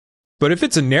But if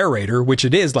it's a narrator, which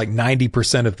it is like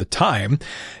 90% of the time,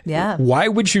 why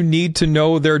would you need to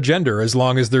know their gender as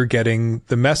long as they're getting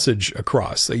the message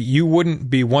across? You wouldn't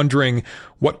be wondering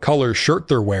what color shirt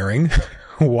they're wearing.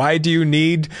 Why do you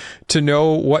need to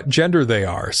know what gender they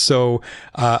are? So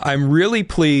I'm really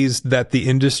pleased that the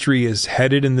industry is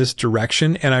headed in this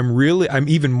direction. And I'm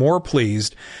even more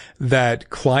pleased that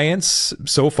clients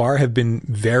so far have been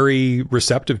very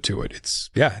receptive to it.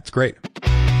 It's great.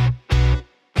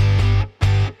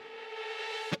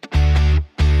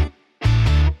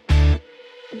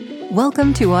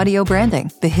 Welcome to Audio Branding,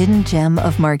 the hidden gem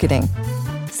of marketing.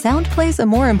 Sound plays a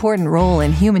more important role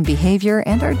in human behavior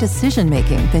and our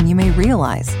decision-making than you may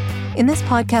realize. In this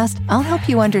podcast, I'll help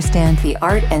you understand the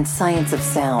art and science of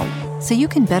sound so you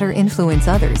can better influence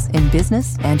others in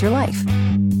business and your life.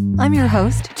 I'm your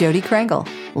host, Jody Krangle.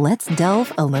 Let's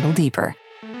delve a little deeper.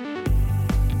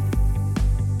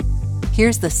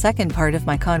 Here's the second part of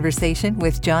my conversation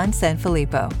with John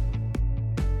SanFilippo.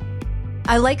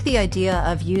 I like the idea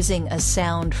of using a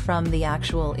sound from the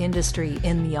actual industry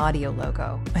in the audio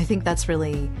logo. I think that's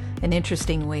really an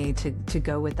interesting way to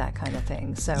go with that kind of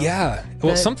thing. So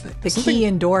the key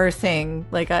and door thing,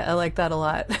 I like that a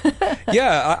lot.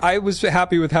 Yeah, I was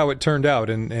happy with how it turned out,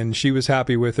 and she was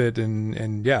happy with it,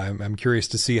 and I'm curious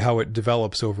to see how it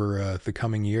develops over the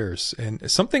coming years.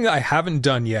 And something that I haven't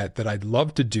done yet that I'd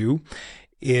love to do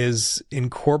is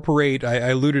incorporate, I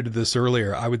alluded to this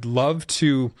earlier, I would love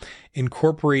to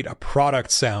incorporate a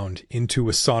product sound into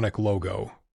a Sonic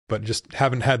logo, but just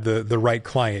haven't had the right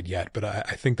client yet. But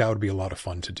I think that would be a lot of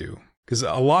fun to do, because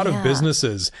a lot of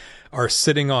businesses are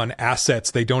sitting on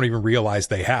assets they don't even realize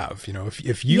they have. You know,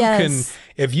 if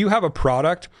you have a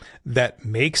product that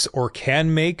makes or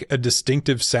can make a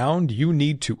distinctive sound, you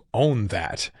need to own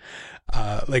that.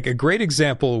 Like a great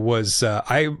example was,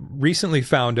 I recently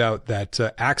found out that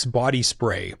Axe body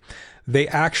spray, they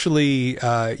actually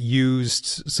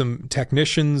used some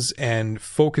technicians and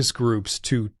focus groups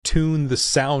to tune the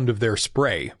sound of their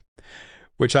spray,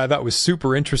 which I thought was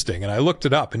super interesting. And I looked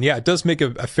it up, and it does make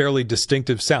a fairly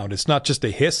distinctive sound. It's not just a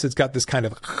hiss; it's got this kind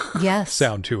of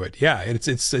sound to it. Yeah,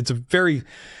 it's a very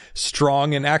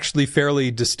strong and actually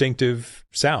fairly distinctive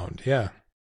sound. Yeah.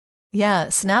 Yeah,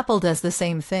 Snapple does the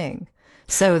same thing.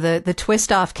 So the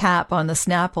twist off cap on the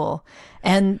Snapple,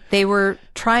 and they were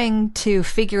trying to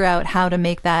figure out how to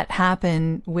make that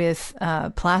happen with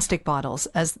plastic bottles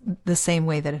as the same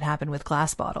way that it happened with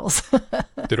glass bottles.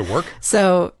 Did it work?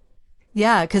 So,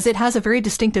 yeah, because it has a very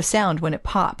distinctive sound when it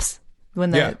pops.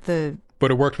 But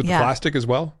it worked with the plastic as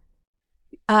well?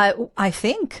 I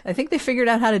think they figured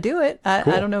out how to do it.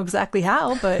 Cool. I don't know exactly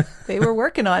how, but they were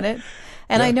working on it.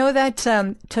 And I know that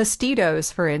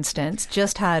Tostitos, for instance,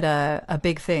 just had a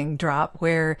big thing drop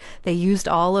where they used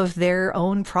all of their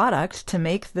own product to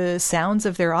make the sounds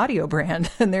of their audio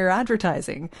brand and their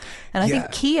advertising. And I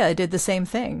think Kia did the same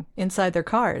thing inside their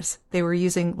cars. They were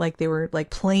using, they were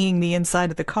playing the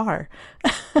inside of the car.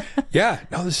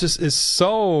 This just is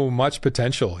so much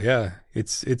potential. Yeah,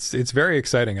 it's very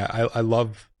exciting. I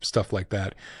love stuff like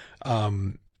that.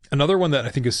 Another one that I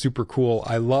think is super cool,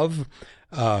 I love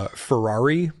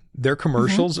Ferrari. Their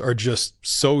commercials are just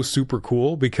so super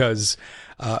cool, because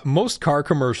most car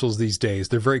commercials these days,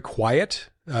 they're very quiet.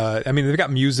 They've got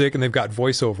music and they've got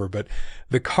voiceover, but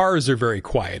the cars are very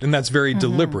quiet, and that's very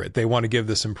deliberate. They want to give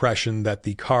this impression that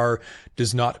the car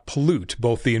does not pollute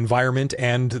both the environment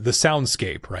and the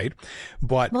soundscape, right?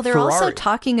 But they're also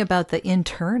talking about the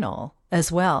internal as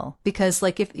well, because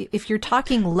if you're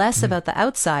talking less about the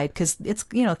outside, because it's,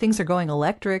 things are going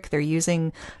electric, they're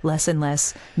using less and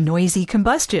less noisy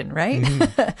combustion, right?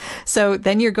 So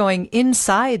then you're going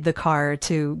inside the car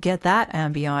to get that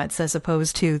ambiance as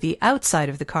opposed to the outside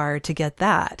of the car to get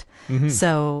that.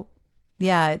 So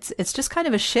it's just kind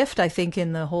of a shift, I think,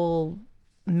 in the whole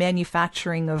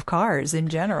manufacturing of cars in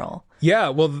general. Yeah,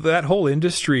 well, that whole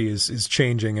industry is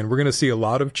changing, and we're going to see a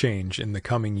lot of change in the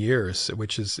coming years,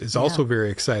 which is also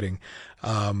very exciting.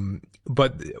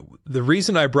 But the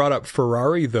reason I brought up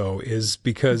Ferrari, though, is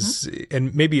because,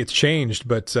 and maybe it's changed,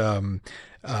 but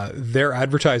their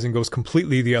advertising goes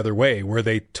completely the other way, where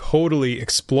they totally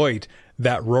exploit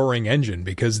that roaring engine,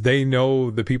 because they know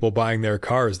the people buying their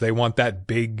cars, they want that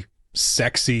big,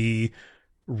 sexy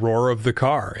roar of the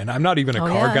car. And I'm not even a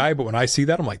car guy, but when I see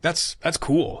that, I'm like, that's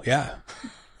cool. Yeah.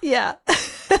 Yeah.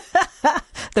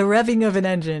 The revving of an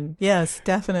engine. Yes,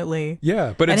 definitely.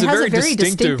 Yeah, but it's a very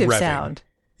distinctive revving sound.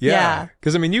 Yeah.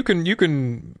 Because you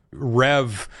can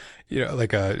rev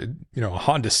like a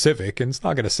Honda Civic, and it's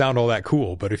not going to sound all that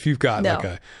cool. But if you've got like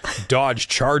a Dodge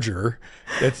Charger,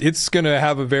 it's going to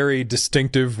have a very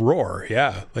distinctive roar.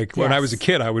 Yeah. Like when I was a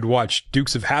kid, I would watch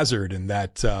Dukes of Hazzard, and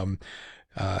that,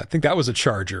 I think that was a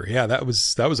Charger. Yeah. That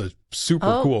was a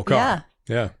super cool car.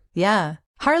 Yeah. Yeah.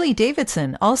 Harley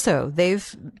Davidson also,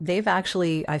 they've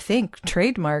actually, I think,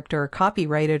 trademarked or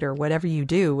copyrighted or whatever you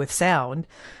do with sound.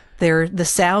 They're the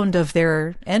sound of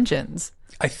their engines.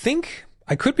 I think,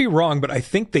 I could be wrong, but I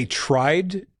think they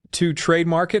tried to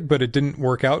trademark it, but it didn't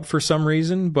work out for some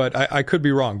reason. But I could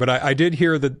be wrong. But I did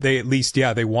hear that they at least,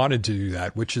 they wanted to do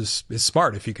that, which is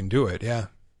smart if you can do it. Yeah.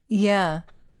 Yeah.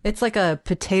 It's like a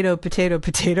potato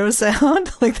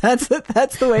sound. Like that's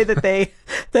the way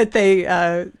that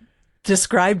they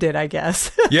described it, I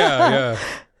guess. Yeah.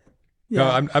 No,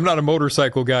 I'm not a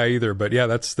motorcycle guy either, but yeah,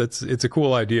 it's a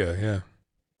cool idea. Yeah.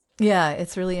 Yeah,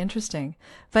 it's really interesting.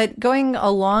 But going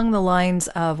along the lines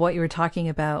of what you were talking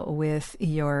about with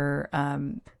your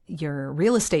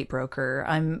real estate broker,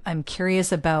 I'm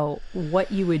curious about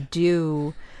what you would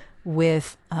do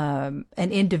with an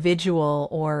individual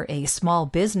or a small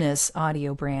business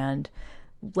audio brand.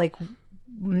 Like,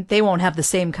 they won't have the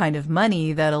same kind of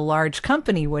money that a large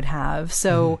company would have.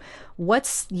 So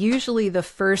what's usually the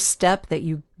first step that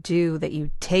you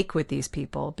take with these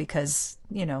people? Because,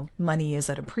 money is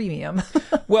at a premium.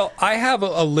 Well, I have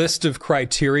a list of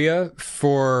criteria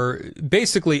for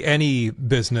basically any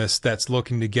business that's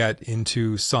looking to get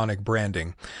into sonic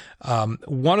branding.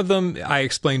 One of them I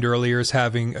explained earlier is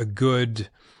having a good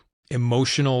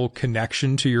emotional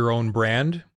connection to your own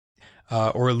brand.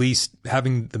 Or at least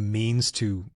having the means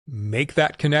to make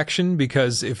that connection,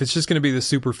 because if it's just going to be the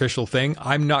superficial thing,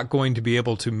 I'm not going to be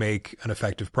able to make an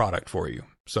effective product for you.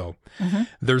 So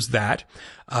there's that.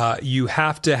 You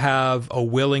have to have a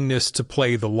willingness to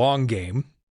play the long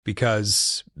game,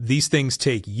 because these things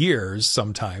take years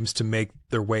sometimes to make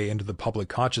their way into the public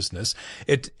consciousness,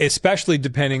 especially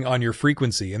depending on your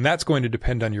frequency. And that's going to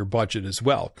depend on your budget as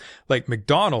well. Like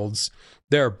McDonald's,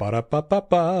 they're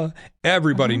ba-da-ba-ba-ba.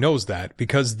 Everybody knows that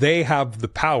because they have the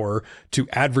power to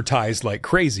advertise like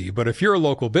crazy. But if you're a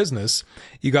local business,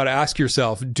 you got to ask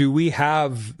yourself, do we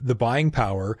have the buying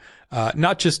power,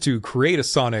 not just to create a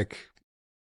sonic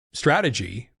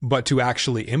strategy, but to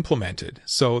actually implement it?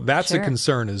 So that's a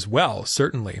concern as well,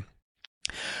 certainly.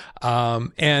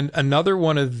 And another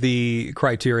one of the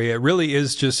criteria really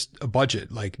is just a budget.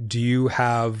 Like, do you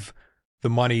have the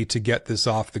money to get this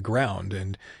off the ground?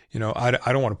 And, I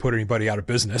don't want to put anybody out of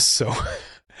business. So,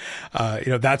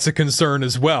 that's a concern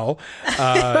as well.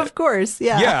 Of course.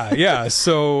 Yeah. Yeah.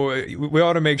 So we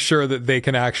ought to make sure that they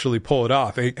can actually pull it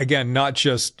off. Again, not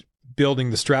just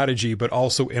building the strategy, but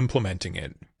also implementing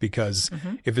it, because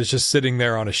if it's just sitting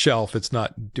there on a shelf, it's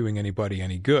not doing anybody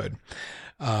any good.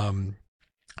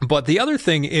 But the other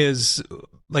thing is,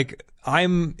 like,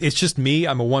 it's just me.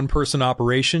 I'm a one-person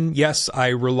operation. Yes, I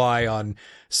rely on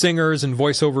singers and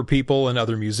voiceover people and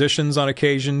other musicians on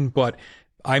occasion, but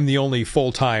I'm the only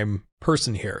full-time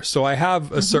person here. So I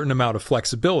have a certain amount of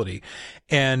flexibility.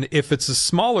 And if it's a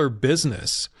smaller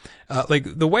business,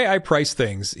 like the way I price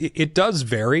things, it does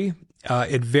vary.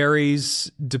 It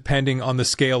varies depending on the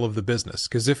scale of the business.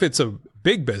 Because if it's a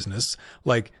big business,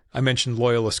 like I mentioned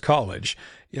Loyalist College,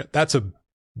 that's a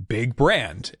big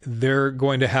brand. They're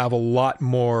going to have a lot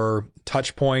more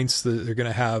touch points. They're going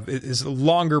to have, it's a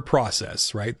longer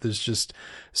process, right? There's just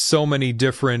so many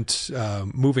different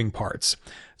moving parts.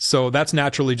 So that's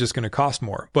naturally just going to cost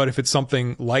more. But if it's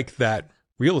something like that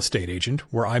real estate agent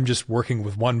where I'm just working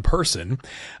with one person,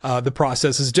 the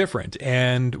process is different,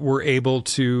 and we're able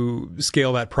to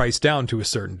scale that price down to a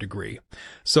certain degree.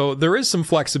 So there is some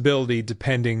flexibility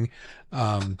depending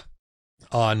on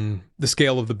the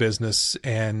scale of the business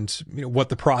and what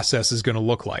the process is going to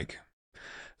look like.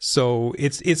 So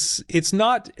it's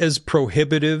not as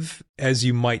prohibitive as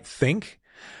you might think.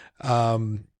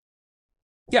 It's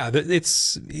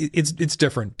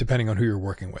different depending on who you're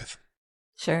working with.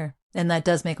 Sure. And that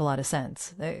does make a lot of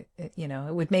sense. It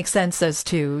would make sense as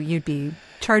to you'd be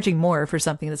charging more for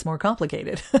something that's more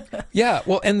complicated. Yeah.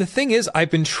 Well, and the thing is, I've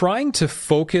been trying to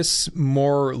focus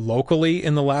more locally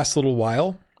in the last little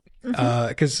while.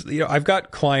 Because I've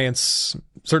got clients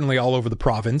certainly all over the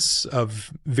province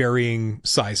of varying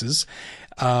sizes,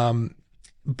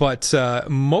 but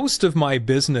most of my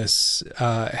business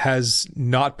has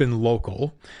not been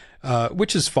local,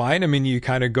 which is fine. I mean, you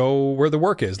kind of go where the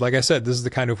work is. Like I said, this is the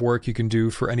kind of work you can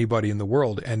do for anybody in the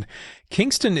world. And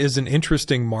Kingston is an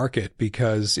interesting market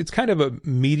because it's kind of a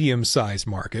medium-sized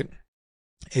market.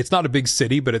 It's not a big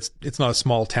city, but it's not a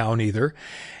small town either.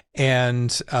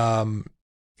 And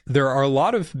there are a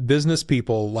lot of business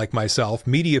people like myself,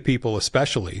 media people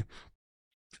especially,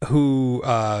 who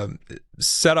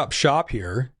set up shop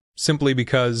here simply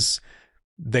because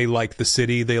they like the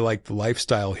city, they like the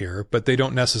lifestyle here, but they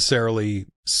don't necessarily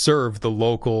serve the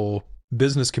local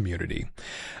business community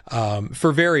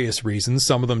for various reasons.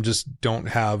 Some of them just don't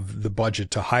have the budget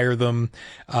to hire them.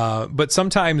 But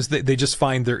sometimes they just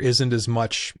find there isn't as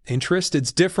much interest.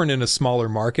 It's different in a smaller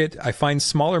market. I find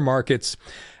smaller markets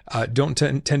don't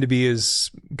tend to be as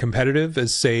competitive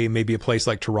as, say, maybe a place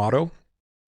like Toronto.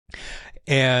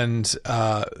 And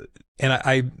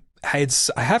I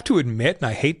have to admit, and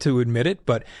I hate to admit it,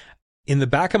 but in the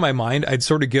back of my mind, I'd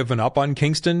sort of given up on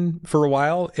Kingston for a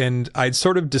while, and I'd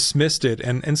sort of dismissed it.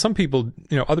 And some people,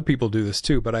 other people do this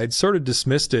too, but I'd sort of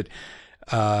dismissed it,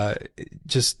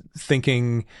 just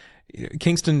thinking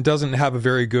Kingston doesn't have a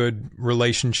very good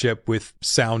relationship with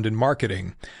sound and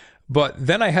marketing. But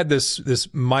then I had this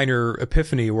minor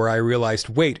epiphany where I realized,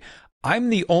 wait, I'm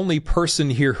the only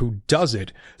person here who does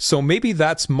it, so maybe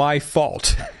that's my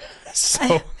fault.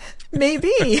 So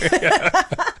maybe. Yeah.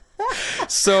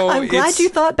 So I'm glad you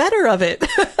thought better of it.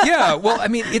 Yeah, well, I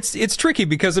mean, it's tricky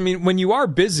because, I mean, when you are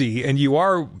busy and you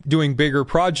are doing bigger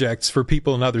projects for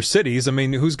people in other cities, I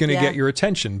mean, who's going to get your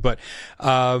attention? But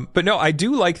no, I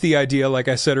do like the idea, like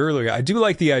I said earlier, I do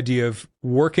like the idea of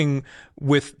working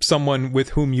with someone with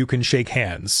whom you can shake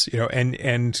hands,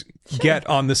 and get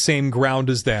on the same ground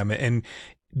as them and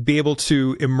be able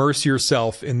to immerse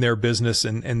yourself in their business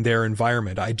and their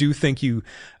environment. I do think you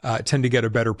tend to get a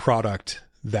better product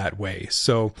that way.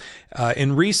 So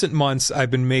in recent months, I've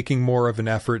been making more of an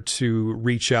effort to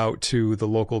reach out to the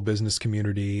local business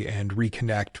community and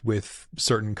reconnect with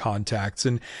certain contacts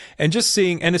and just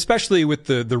seeing, and especially with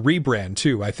the rebrand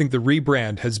too. I think the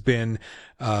rebrand has been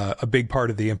a big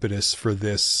part of the impetus for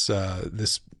this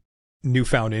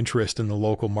newfound interest in the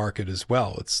local market as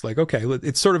well. It's like, okay,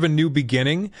 it's sort of a new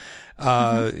beginning.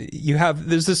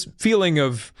 There's this feeling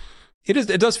of,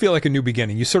 it does feel like a new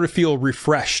beginning. You sort of feel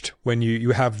refreshed when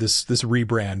you have this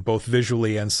rebrand, both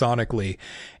visually and sonically.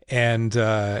 And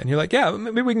you're like, yeah,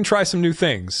 maybe we can try some new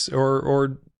things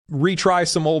or retry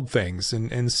some old things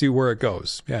and see where it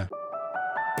goes. Yeah.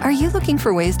 Are you looking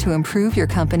for ways to improve your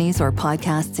company's or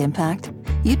podcast's impact?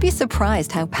 You'd be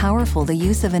surprised how powerful the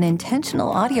use of an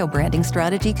intentional audio branding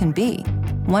strategy can be.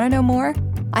 Want to know more?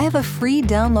 I have a free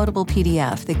downloadable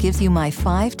PDF that gives you my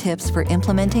 5 tips for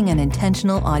implementing an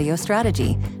intentional audio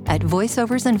strategy at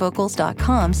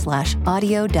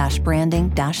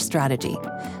voiceoversandvocals.com/audio-branding-strategy.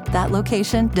 That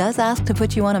location does ask to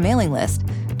put you on a mailing list,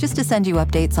 just to send you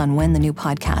updates on when the new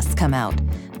podcasts come out.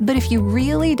 But if you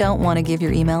really don't want to give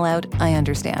your email out, I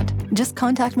understand. Just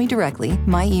contact me directly.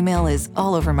 My email is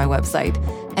all over my website,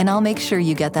 and I'll make sure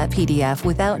you get that PDF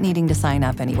without needing to sign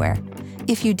up anywhere.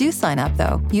 If you do sign up,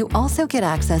 though, you also get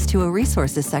access to a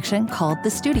resources section called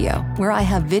The Studio, where I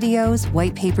have videos,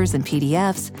 white papers, and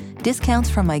PDFs, discounts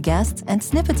from my guests, and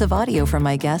snippets of audio from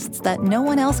my guests that no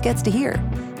one else gets to hear.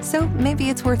 So maybe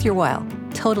it's worth your while.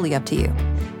 Totally up to you.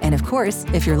 And of course,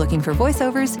 if you're looking for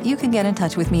voiceovers, you can get in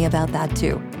touch with me about that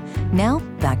too. Now,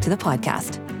 back to the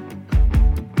podcast.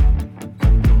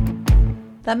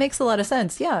 That makes a lot of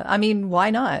sense. Yeah. I mean,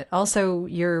 why not? Also,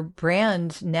 your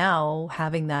brand now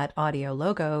having that audio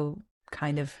logo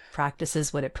kind of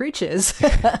practices what it preaches.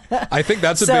 I think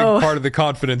that's a big part of the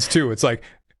confidence too. It's like,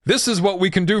 this is what we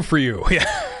can do for you.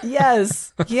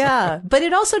 Yes. Yeah. But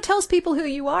it also tells people who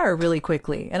you are really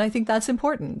quickly. And I think that's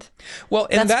important. Well,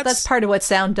 and that's part of what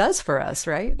sound does for us,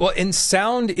 right? Well, and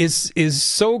sound is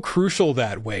so crucial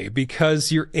that way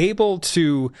because you're able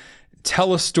to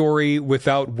tell a story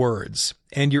without words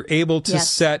and you're able to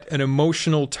set an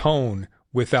emotional tone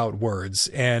without words.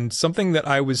 And something that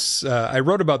I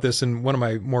wrote about this in one of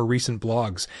my more recent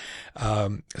blogs,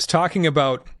 is talking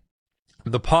about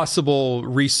the possible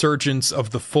resurgence of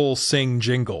the full sing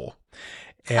jingle.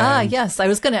 Yes. I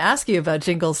was going to ask you about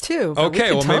jingles too.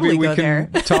 Okay, well, maybe we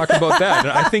can talk about that.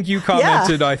 And I think you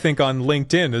commented, I think, on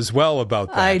LinkedIn as well about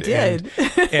that. I did.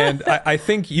 And I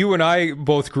think you and I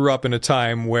both grew up in a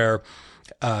time where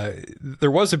there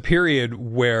was a period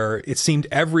where it seemed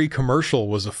every commercial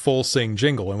was a full sing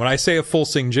jingle. And when I say a full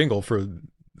sing jingle for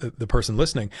the person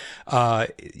listening,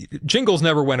 jingles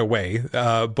never went away,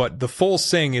 but the full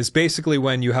sing is basically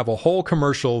when you have a whole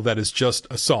commercial that is just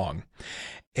a song.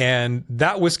 And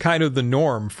that was kind of the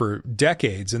norm for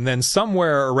decades. And then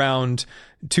somewhere around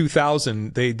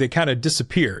 2000, they kind of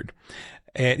disappeared.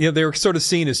 And they were sort of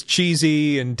seen as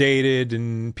cheesy and dated,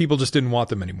 and people just didn't want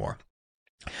them anymore.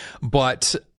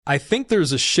 But I think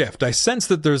there's a shift. I sense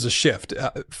that there's a shift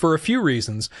for a few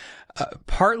reasons.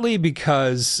 Partly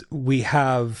because we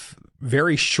have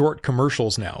very short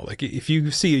commercials now. Like if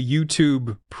you see a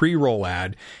YouTube pre-roll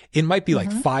ad, it might be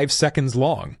like 5 seconds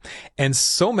long. And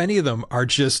so many of them are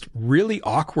just really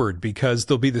awkward because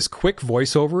there'll be this quick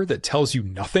voiceover that tells you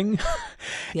nothing.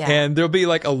 And there'll be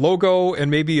like a logo and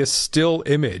maybe a still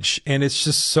image. And it's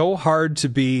just so hard to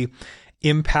be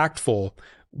impactful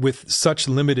with such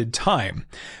limited time.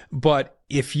 But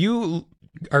if you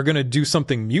are going to do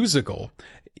something musical,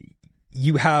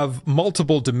 you have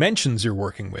multiple dimensions you're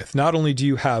working with. Not only do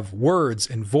you have words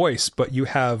and voice, but you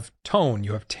have tone,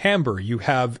 you have timbre, you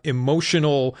have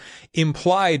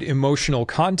implied emotional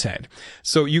content.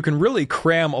 So you can really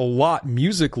cram a lot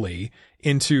musically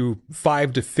into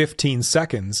 5 to 15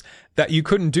 seconds that you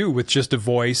couldn't do with just a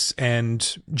voice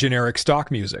and generic stock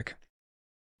music.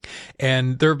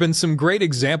 And there have been some great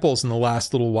examples in the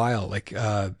last little while. Like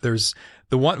there's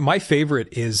the one, my favorite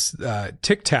is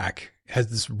Tic Tac has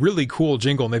this really cool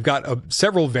jingle, and they've got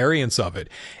several variants of it.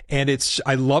 And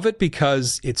I love it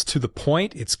because it's to the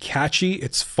point, it's catchy,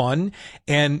 it's fun,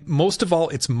 and most of all,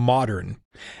 it's modern.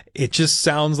 It just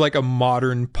sounds like a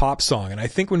modern pop song. And I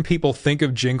think when people think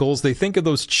of jingles, they think of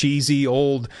those cheesy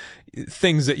old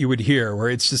things that you would hear where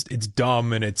it's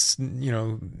dumb and it's,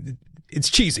 it's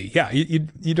cheesy. Yeah.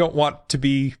 You don't want to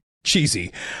be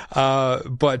cheesy.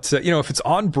 But if it's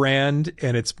on brand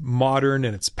and it's modern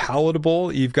and it's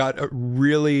palatable, you've got a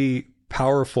really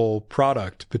powerful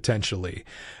product potentially.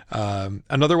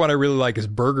 Another one I really like is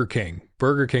Burger King.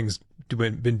 Burger King's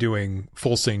been doing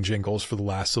full sing jingles for the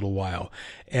last little while.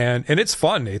 And it's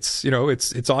fun.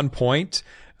 It's on point.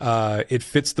 It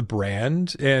fits the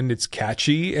brand and it's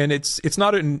catchy, and it's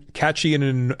not catchy in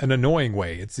an annoying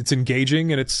way. It's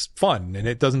engaging and it's fun, and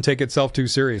it doesn't take itself too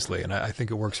seriously. And I think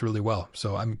it works really well.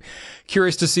 So I'm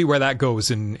curious to see where that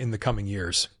goes in the coming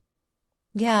years.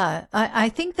 Yeah, I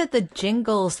think that the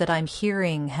jingles that I'm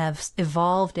hearing have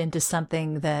evolved into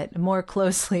something that more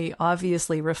closely,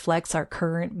 obviously, reflects our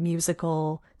current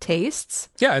musical tastes.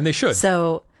 Yeah, and they should.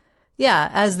 So,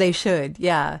 yeah, as they should.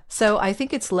 Yeah. So I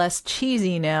think it's less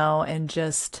cheesy now and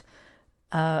just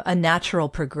a natural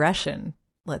progression,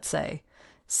 let's say.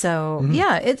 So,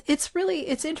 yeah,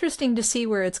 it's interesting to see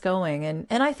where it's going.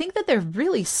 And I think that they're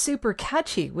really super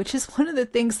catchy, which is one of the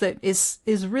things that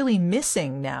is really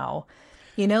missing now.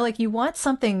 Like you want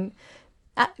something,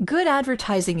 good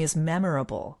advertising is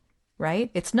memorable, right?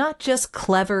 It's not just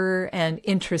clever and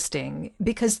interesting,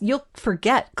 because you'll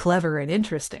forget clever and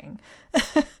interesting.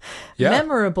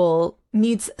 Memorable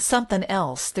needs something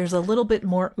else. There's a little bit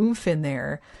more oomph in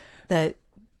there that,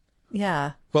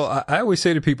 yeah. Well, I always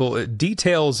say to people,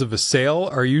 details of a sale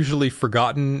are usually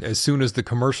forgotten as soon as the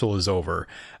commercial is over.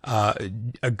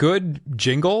 A good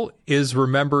jingle is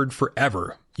remembered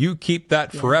forever. You keep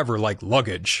that forever, like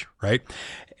luggage, right?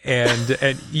 And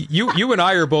you and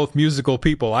I are both musical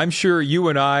people. I'm sure you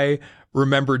and I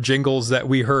remember jingles that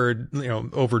we heard,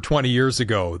 over 20 years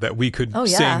ago that we could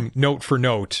sing note for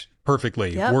note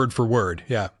perfectly, word for word.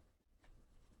 Yeah.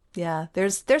 Yeah,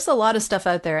 there's a lot of stuff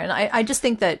out there, and I just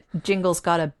think that jingles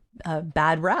got a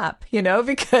bad rap,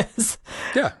 because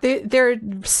they're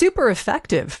super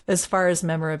effective as far as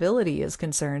memorability is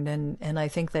concerned, and I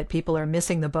think that people are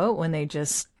missing the boat when they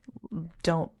just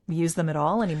don't use them at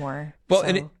all anymore. Well,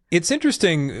 and it's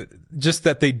interesting just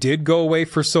that they did go away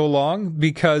for so long,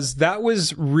 because that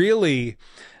was really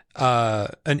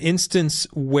an instance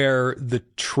where the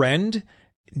trend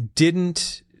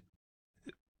didn't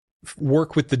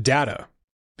work with the data.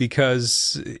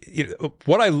 Because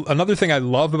another thing I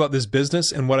love about this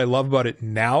business and what I love about it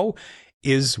now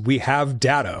is we have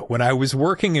data. When I was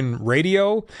working in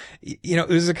radio, it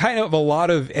was a kind of a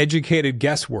lot of educated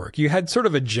guesswork. You had sort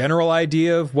of a general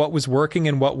idea of what was working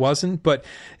and what wasn't, but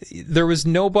there was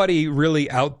nobody really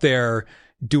out there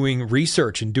doing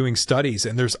research and doing studies.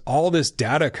 And there's all this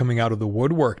data coming out of the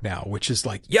woodwork now, which is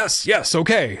like, yes,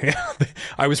 okay.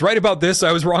 I was right about this.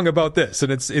 I was wrong about this.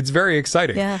 And it's very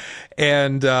exciting. Yeah.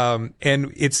 And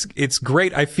it's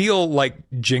great. I feel like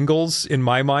jingles in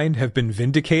my mind have been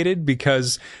vindicated,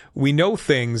 because we know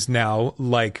things now,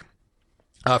 like,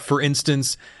 for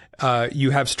instance, you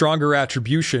have stronger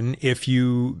attribution if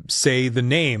you say the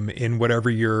name in whatever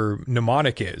your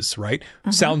mnemonic is, right?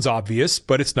 Sounds obvious,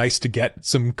 but it's nice to get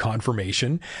some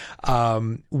confirmation.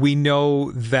 We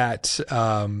know that,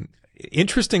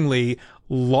 interestingly,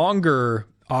 longer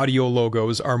audio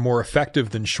logos are more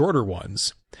effective than shorter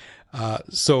ones.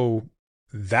 So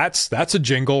that's a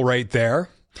jingle right there.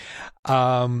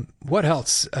 What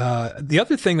else? The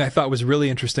other thing I thought was really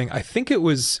interesting, I think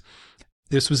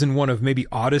this was in one of maybe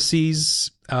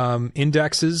Odyssey's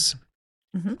indexes,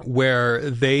 where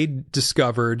they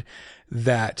discovered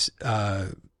that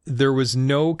there was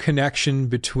no connection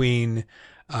between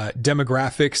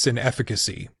demographics and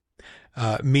efficacy.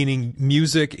 Meaning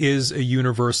music is a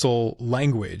universal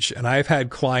language. And I've had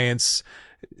clients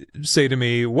say to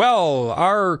me, well,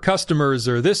 our customers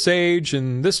are this age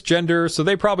and this gender, so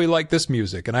they probably like this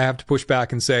music. And I have to push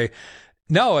back and say,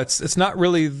 no, it's not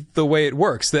really the way it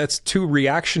works. That's too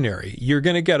reactionary. You're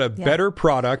going to get a better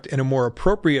product and a more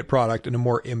appropriate product and a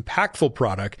more impactful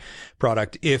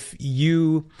product if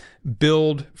you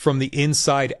build from the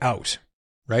inside out.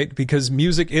 Right? Because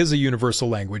music is a universal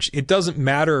language. It doesn't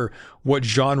matter what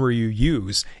genre you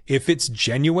use. If it's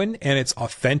genuine and it's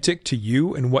authentic to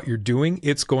you and what you're doing,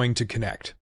 it's going to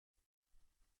connect.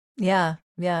 Yeah.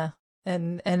 Yeah.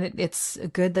 And it's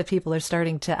good that people are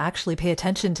starting to actually pay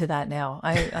attention to that now.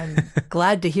 I'm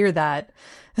glad to hear that.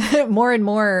 More and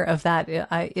more of that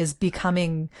is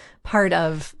becoming part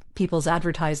of people's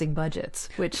advertising budgets,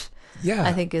 which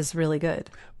I think is really good.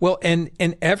 Well, and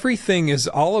everything is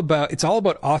all about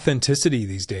authenticity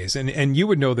these days. And you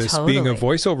would know this being a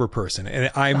voiceover person.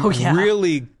 And I'm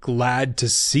really glad to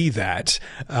see that.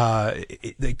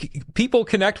 People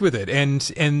connect with it,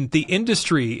 and the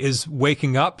industry is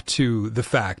waking up to the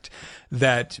fact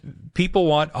that people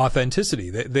want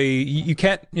authenticity. You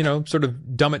can't, sort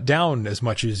of dumb it down as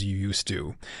much as you used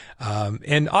to.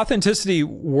 And authenticity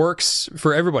works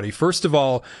for everybody. First of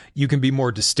all, you can be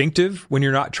more distinctive when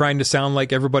you're not trying to sound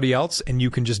like everybody else, and you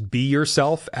can just be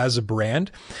yourself as a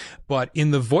brand. But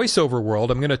in the voiceover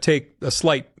world, I'm going to take a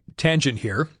slight tangent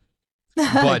here.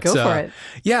 But, go for it.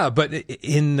 Yeah, but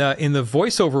in the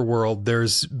voiceover world,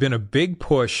 there's been a big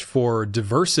push for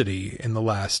diversity in the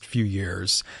last few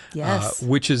years,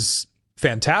 which is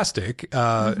fantastic.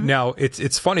 Now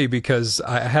it's funny because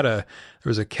there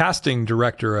was a casting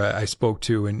director I spoke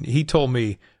to, and he told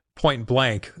me point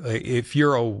blank, if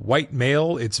you're a white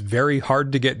male, it's very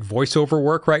hard to get voiceover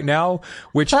work right now,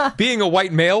 which being a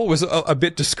white male was a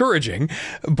bit discouraging,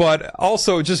 but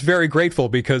also just very grateful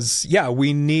because,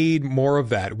 we need more of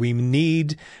that. We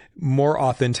need more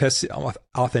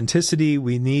authenticity.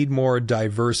 We need more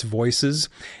diverse voices.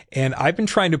 And I've been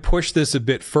trying to push this a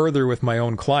bit further with my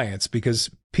own clients because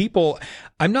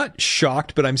I'm not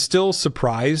shocked, but I'm still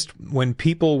surprised when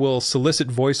people will solicit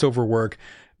voiceover work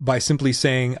by simply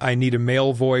saying, I need a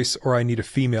male voice or I need a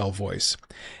female voice.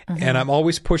 And I'm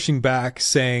always pushing back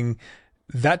saying,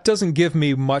 that doesn't give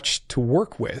me much to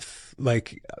work with.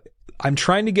 Like, I'm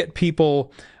trying to get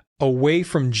people away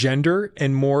from gender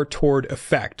and more toward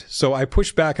effect. So I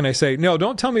push back and I say, no,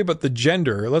 don't tell me about the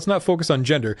gender. Let's not focus on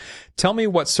gender. Tell me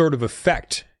what sort of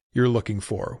effect you're looking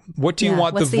for. What do you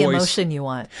want the voice? What's the emotion you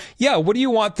want? Yeah. What do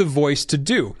you want the voice to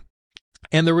do?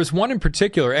 And there was one in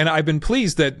particular, and I've been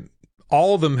pleased that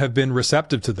all of them have been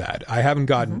receptive to that. I haven't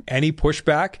gotten any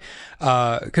pushback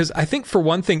because I think, for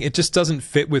one thing, it just doesn't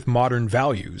fit with modern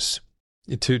values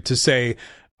to say,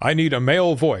 I need a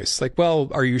male voice. Like, well,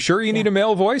 are you sure you need a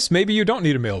male voice? Maybe you don't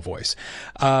need a male voice.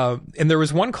 And there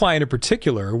was one client in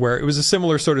particular where it was a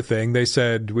similar sort of thing. They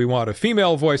said, we want a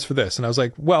female voice for this. And I was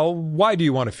like, well, why do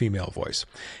you want a female voice?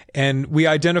 And we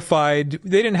identified,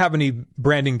 they didn't have any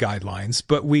branding guidelines,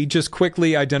 but we just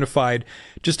quickly identified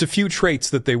just a few traits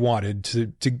that they wanted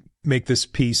to make this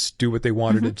piece do what they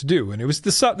wanted it to do. And it was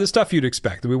the stuff you'd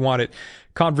expect. We want it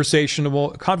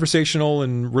conversational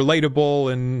and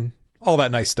relatable and all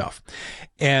that nice stuff.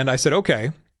 And I said,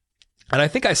 okay. And I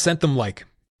think I sent them like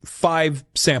 5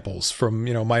 samples from,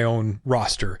 my own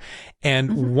roster.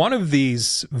 And one of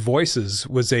these voices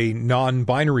was a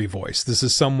non-binary voice. This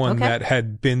is someone that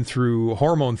had been through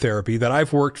hormone therapy that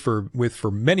I've worked with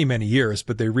for many, many years,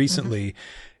 but they recently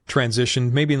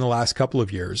transitioned maybe in the last couple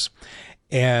of years.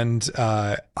 And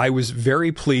I was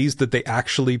very pleased that they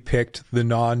actually picked the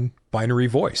non-binary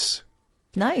voice.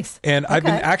 Nice. And I've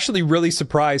been actually really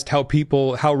surprised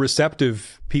how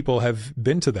receptive people have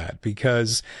been to that,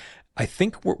 because I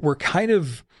think we're kind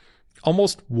of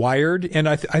almost wired, and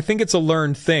I think it's a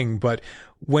learned thing, but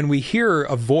when we hear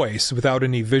a voice without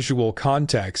any visual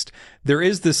context, there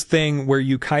is this thing where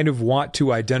you kind of want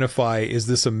to identify, is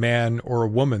this a man or a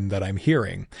woman that I'm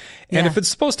hearing? And if it's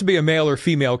supposed to be a male or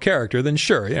female character, then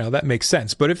sure, that makes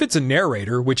sense. But if it's a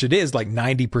narrator, which it is like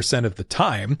 90% of the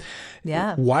time,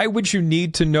 why would you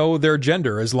need to know their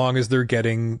gender as long as they're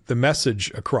getting the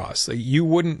message across? You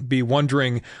wouldn't be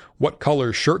wondering what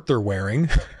color shirt they're wearing.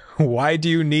 Why do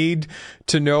you need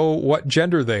to know what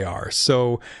gender they are?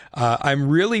 So I'm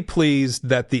really pleased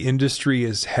that the industry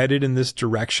is headed in this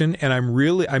direction. And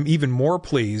I'm even more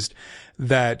pleased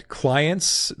that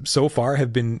clients so far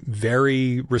have been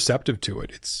very receptive to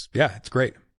it. It's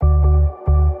great.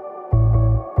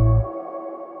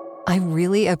 I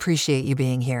really appreciate you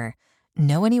being here.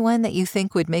 Know anyone that you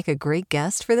think would make a great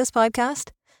guest for this podcast?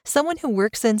 Someone who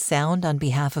works in sound on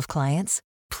behalf of clients?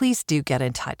 Please do get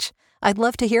in touch. I'd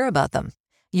love to hear about them.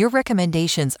 Your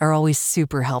recommendations are always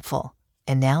super helpful.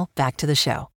 And now back to the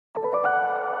show.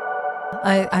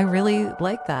 I really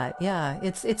like that. Yeah,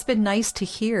 it's been nice to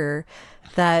hear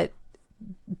that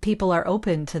people are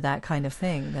open to that kind of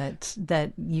thing,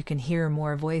 that you can hear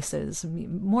more voices.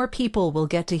 More people will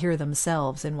get to hear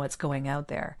themselves in what's going out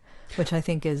there, which I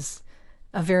think is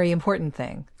a very important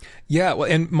thing. Yeah,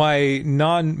 well, and my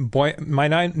non-binary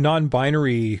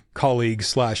colleague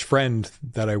 / friend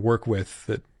that I work with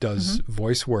that does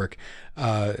voice work,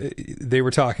 they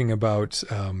were talking about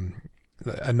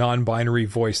a non-binary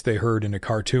voice they heard in a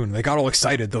cartoon. They got all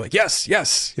excited. They're like, yes,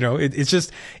 yes. You know,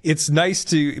 it's nice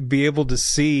to be able to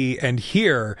see and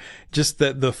hear just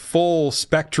the full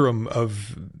spectrum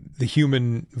of the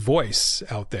human voice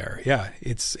out there. Yeah.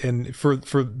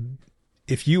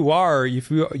 If you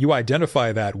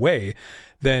identify that way,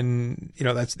 then,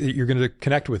 you're going to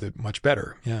connect with it much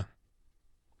better. Yeah.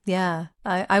 Yeah.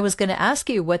 I was going to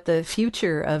ask you what the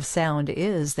future of sound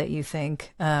is that you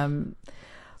think,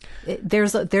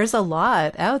 there's a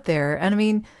lot out there. And I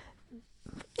mean,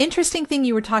 interesting thing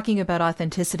you were talking about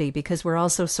authenticity, because we're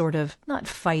also sort of not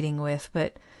fighting with,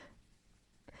 but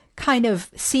kind of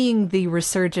seeing the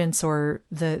resurgence or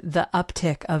the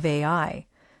uptick of AI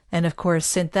and of course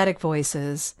synthetic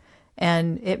voices.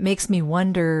 And it makes me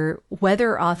wonder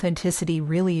whether authenticity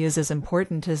really is as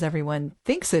important as everyone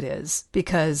thinks it is,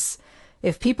 because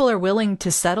if people are willing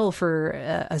to settle for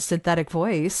a synthetic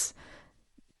voice,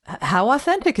 how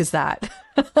authentic is that?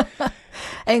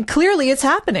 And clearly it's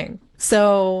happening.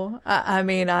 So, I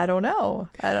mean, I don't know.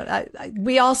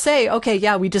 We all say, okay,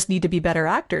 yeah, we just need to be better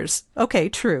actors. Okay,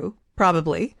 true,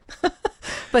 probably.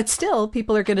 But still,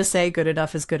 people are going to say good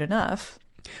enough is good enough.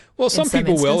 Well, some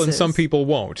people will and some people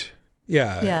won't.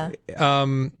 Yeah. Yeah.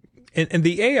 And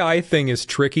the AI thing is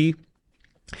tricky.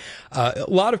 A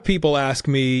lot of people ask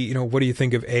me, what do you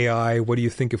think of AI? What do you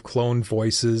think of clone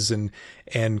voices and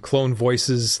clone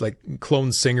voices, like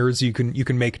clone singers? You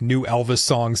can make new Elvis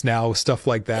songs now, stuff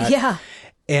like that. Yeah.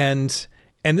 And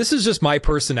this is just my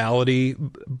personality,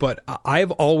 but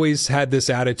I've always had this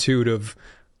attitude of,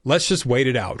 let's just wait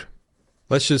it out.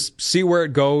 Let's just see where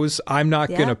it goes. I'm not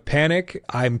going to panic.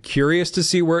 I'm curious to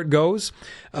see where it goes.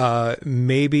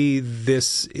 Maybe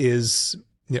this is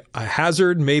a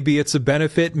hazard, maybe it's a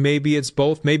benefit, maybe it's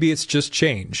both, maybe it's just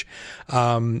change.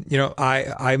 I'm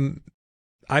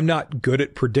not good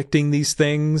at predicting these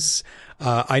things.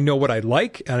 I know what I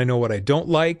like and I know what I don't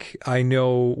like. I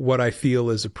know what I feel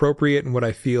is appropriate and what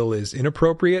I feel is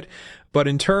inappropriate. But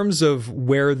in terms of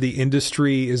where the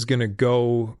industry is going to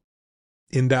go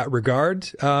in that regard,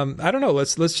 I don't know.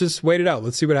 Let's just wait it out.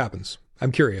 Let's see what happens.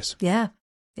 I'm curious. Yeah.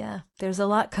 Yeah, there's a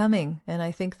lot coming, and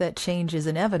I think that change is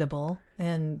inevitable,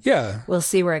 and we'll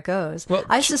see where it goes. Well,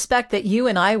 I suspect that you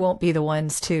and I won't be the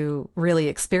ones to really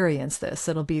experience this.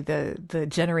 It'll be the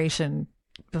generation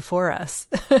before us,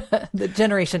 the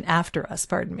generation after us,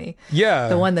 pardon me. Yeah.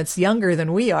 The one that's younger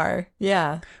than we are.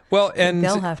 Yeah. Well, and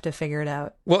they'll have to figure it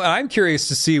out. Well, I'm curious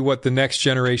to see what the next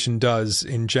generation does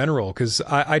in general, because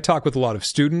I talk with a lot of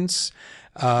students.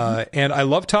 And I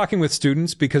love talking with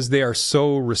students because they are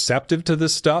so receptive to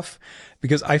this stuff,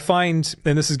 because I find,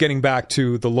 and this is getting back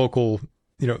to the local,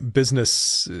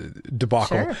 business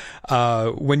debacle.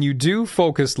 Sure. When you do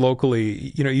focus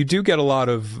locally, you do get a lot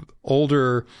of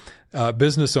older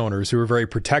business owners who are very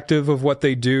protective of what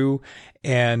they do,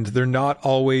 and they're not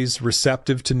always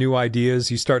receptive to new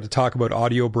ideas. You start to talk about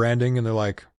audio branding and they're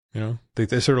like,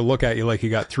 they sort of look at you like you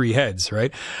got three heads,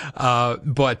 right?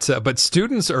 But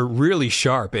students are really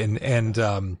sharp, and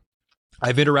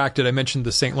I've interacted. I mentioned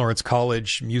the St. Lawrence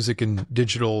College Music and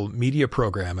Digital Media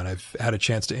program, and I've had a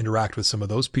chance to interact with some of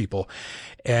those people,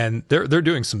 and they're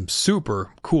doing some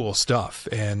super cool stuff.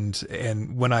 And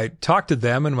when I talk to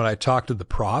them and when I talk to the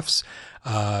profs,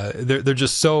 they're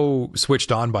just so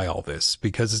switched on by all this,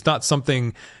 because it's not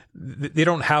something. They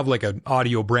don't have like an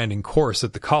audio branding course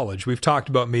at the college. We've talked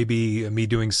about maybe me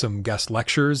doing some guest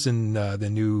lectures in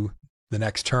the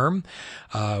next term,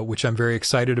 which I'm very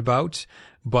excited about.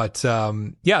 But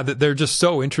they're just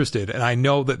so interested, and I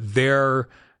know that they're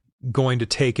going to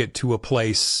take it to a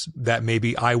place that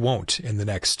maybe I won't in the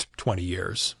next 20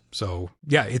 years. So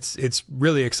yeah, it's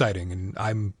really exciting, and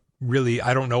I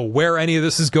don't know where any of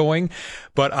this is going,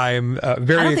 but I'm very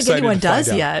excited. I don't think anyone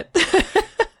does yet.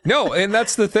 No, and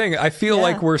that's the thing. I feel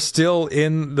like we're still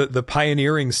in the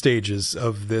pioneering stages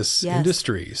of this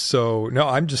industry. So no,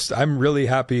 I'm really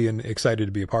happy and excited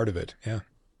to be a part of it. Yeah.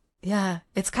 Yeah,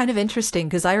 it's kind of interesting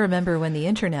because I remember when the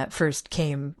internet first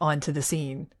came onto the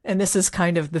scene, and this is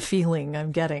kind of the feeling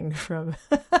I'm getting from.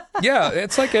 Yeah,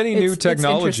 it's like any new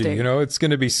technology, it's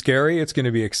going to be scary, it's going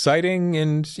to be exciting,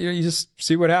 and you just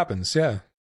see what happens. Yeah.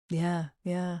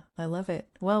 Yeah, I love it.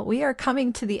 Well, we are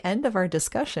coming to the end of our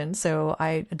discussion, so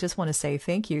I just want to say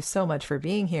thank you so much for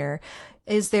being here.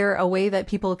 Is there a way that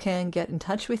people can get in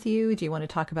touch with you? Do you want to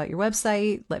talk about your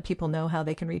website, let people know how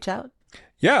they can reach out?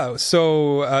 Yeah,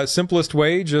 so simplest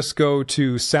way, just go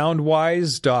to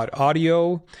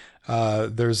soundwise.audio.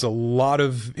 There's a lot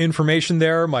of information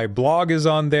there. My blog is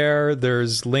on there.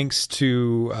 There's links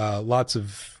to lots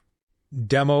of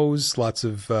demos, lots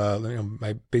of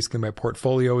basically my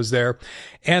portfolio is there,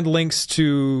 and links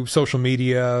to social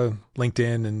media,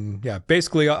 LinkedIn, and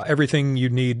basically everything you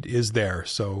need is there.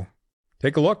 So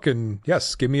take a look, and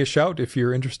yes, give me a shout if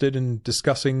you're interested in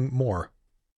discussing more.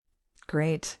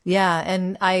 Great. Yeah.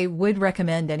 And I would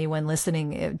recommend anyone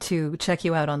listening to check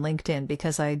you out on LinkedIn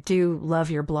because I do love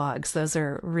your blogs. Those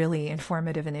are really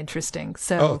informative and interesting.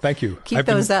 So thank you. Keep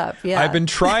those up. Yeah. I've been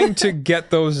trying to get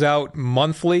those out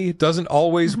monthly. It doesn't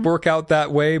always work out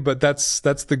that way, but that's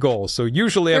the goal. So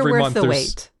usually every month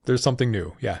there's something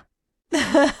new. Yeah.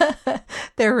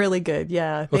 They're really good.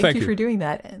 Yeah. Thank you for doing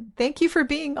that. And thank you for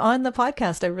being on the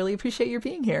podcast. I really appreciate your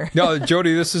being here. No,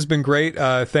 Jody, this has been great.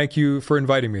 Thank you for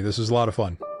inviting me. This was a lot of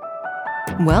fun.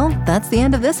 Well, that's the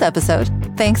end of this episode.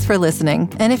 Thanks for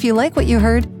listening. And if you like what you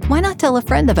heard, why not tell a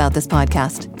friend about this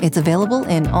podcast? It's available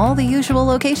in all the usual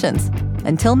locations.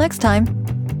 Until next time.